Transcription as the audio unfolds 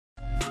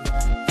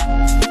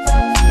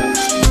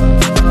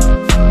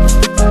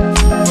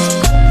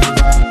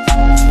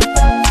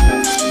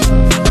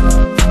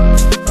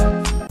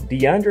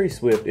DeAndre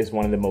Swift is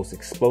one of the most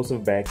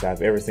explosive backs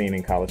I've ever seen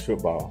in college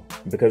football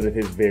because of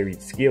his varied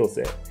skill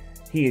set.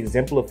 He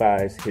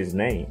exemplifies his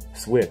name,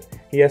 Swift.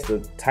 He has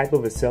the type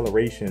of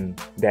acceleration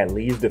that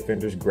leaves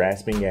defenders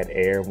grasping at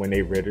air when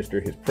they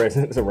register his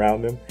presence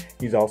around them.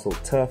 He's also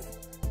tough,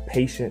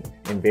 patient,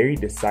 and very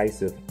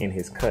decisive in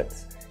his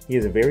cuts. He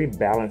is a very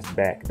balanced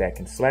back that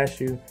can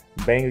slash you,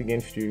 bang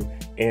against you,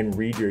 and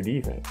read your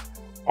defense.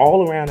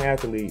 All-around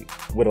athlete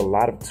with a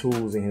lot of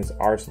tools in his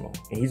arsenal.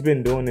 And he's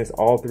been doing this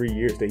all 3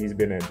 years that he's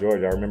been at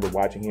Georgia. I remember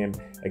watching him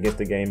against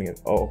the game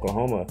against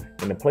Oklahoma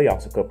in the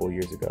playoffs a couple of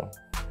years ago.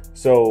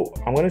 So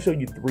I'm going to show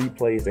you 3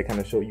 plays that kind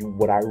of show you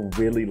what I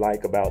really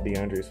like about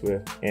DeAndre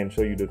Swift and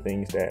show you the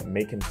things that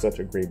make him such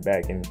a great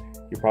back, and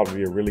he'll probably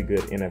be a really good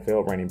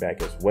NFL running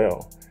back as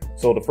well.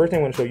 So the first thing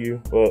I want to show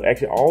you, well,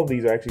 actually all of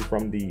these are actually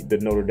from the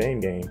Notre Dame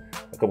game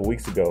a couple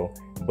weeks ago,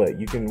 but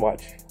you can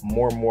watch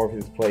more and more of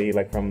his play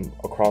like from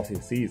across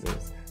his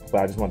seasons.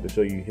 But I just wanted to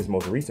show you his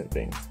most recent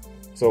things.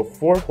 So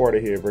fourth quarter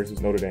here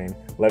versus Notre Dame,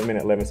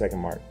 11-minute, 11-second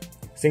mark.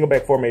 Single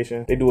back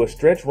formation. They do a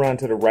stretch run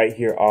to the right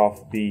here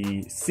off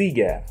the C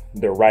gap,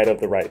 the right of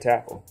the right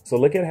tackle. So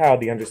look at how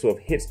DeAndre Swift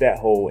hits that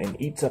hole and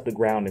eats up the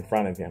ground in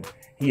front of him.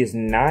 He is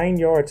 9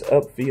 yards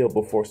upfield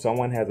before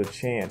someone has a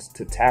chance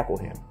to tackle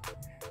him.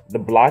 The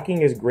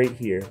blocking is great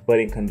here, but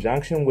in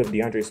conjunction with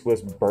DeAndre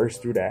Swift's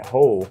burst through that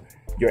hole,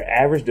 your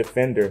average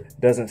defender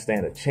doesn't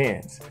stand a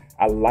chance.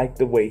 I like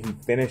the way he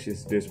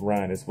finishes this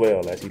run as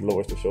well as he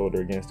lowers the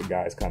shoulder against the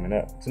guys coming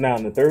up. So now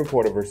in the third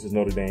quarter versus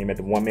Notre Dame at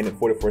the 1-minute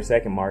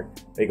 44-second mark,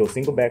 they go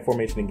single back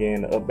formation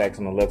again, the up backs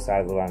on the left side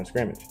of the line of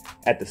scrimmage.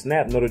 At the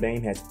snap, Notre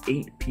Dame has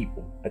 8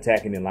 people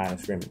attacking the line of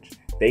scrimmage.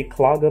 They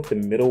clog up the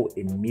middle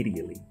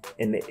immediately,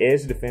 and the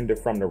edge defender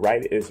from the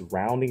right is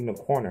rounding the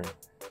corner.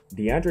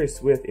 DeAndre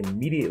Swift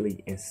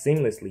immediately and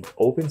seamlessly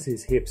opens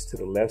his hips to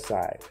the left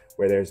side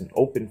where there's an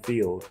open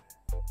field.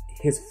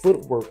 His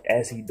footwork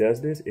as he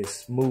does this is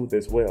smooth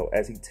as well.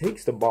 As he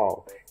takes the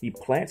ball, he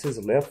plants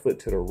his left foot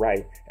to the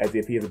right as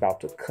if he is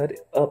about to cut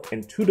it up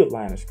into the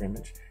line of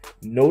scrimmage.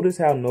 Notice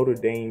how Notre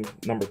Dame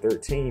number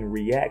 13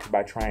 reacts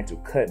by trying to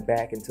cut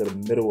back into the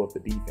middle of the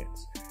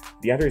defense.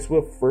 DeAndre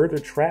Swift further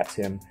traps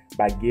him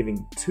by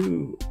giving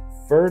 2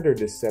 further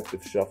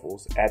deceptive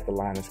shuffles at the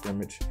line of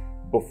scrimmage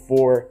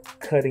before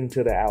cutting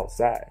to the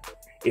outside.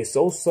 It's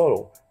so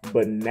subtle,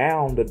 but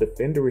now the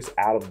defender is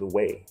out of the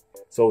way.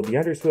 So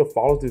DeAndre Swift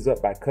follows this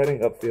up by cutting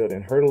upfield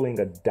and hurdling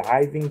a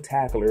diving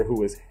tackler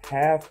who is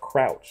half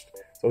crouched.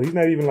 So he's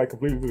not even like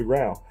completely to the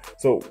ground.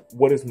 So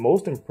what is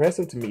most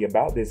impressive to me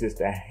about this is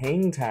the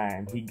hang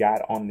time he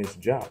got on this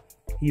jump.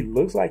 He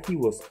looks like he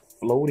was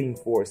floating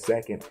for a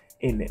second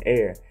in the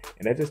air,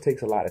 and that just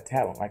takes a lot of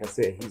talent. Like I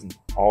said, he's an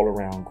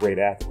all-around great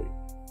athlete.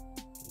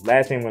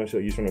 Last thing I'm going to show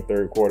you is from the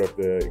third quarter of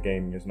the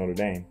game against Notre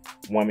Dame,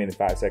 1-minute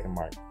 5-second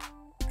mark.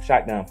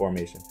 Shotgun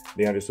formation.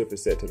 DeAndre Swift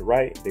is set to the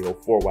right. They go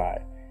 4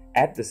 wide.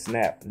 At the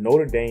snap,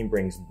 Notre Dame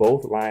brings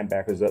both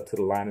linebackers up to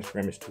the line of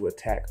scrimmage to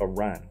attack a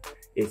run.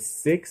 It's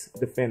 6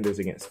 defenders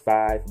against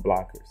 5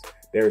 blockers.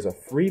 There is a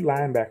free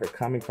linebacker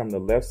coming from the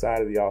left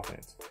side of the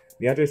offense.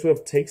 DeAndre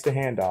Swift takes the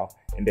handoff,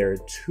 and there are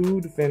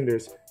 2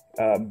 defenders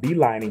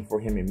beelining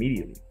for him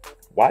immediately.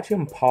 Watch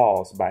him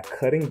pause by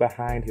cutting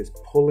behind his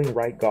pulling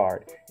right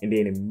guard and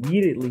then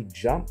immediately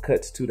jump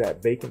cuts to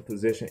that vacant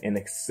position and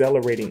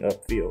accelerating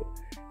upfield.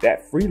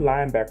 That free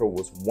linebacker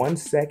was 1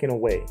 second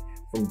away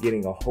from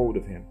getting a hold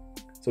of him.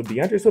 So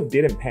DeAndre Swift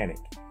didn't panic.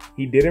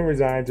 He didn't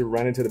resign to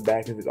run into the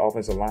back of his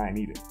offensive line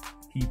either.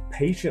 He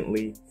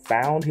patiently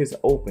found his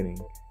opening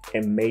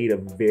and made a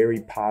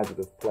very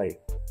positive play.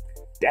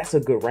 That's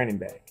a good running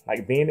back.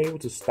 Like being able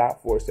to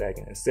stop for a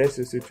second, assess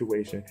the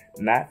situation,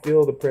 not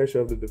feel the pressure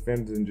of the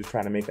defenders and just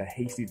trying to make a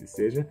hasty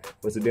decision,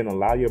 but to then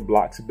allow your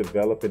blocks to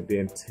develop and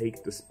then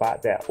take the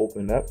spot that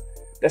opened up.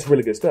 That's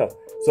really good stuff.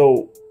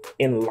 So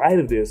in light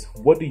of this,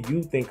 what do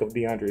you think of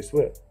DeAndre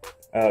Swift?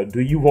 Do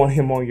you want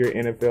him on your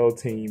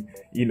NFL team,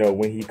 you know,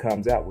 when he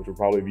comes out, which will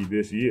probably be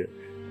this year?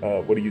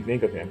 What do you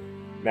think of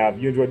him? Now, if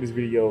you enjoyed this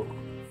video,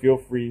 feel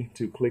free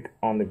to click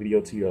on the video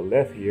to your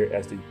left here,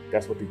 as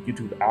that's what the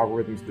YouTube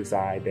algorithms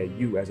decide that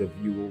you as a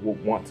viewer will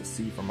want to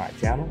see from my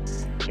channel.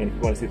 And if you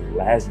want to see the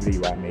last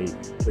video I made,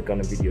 click on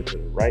the video to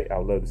the right. I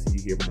would love to see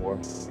you here more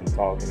and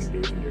talk and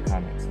engage in your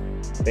comments.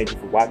 Thank you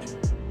for watching.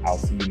 I'll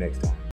see you next time.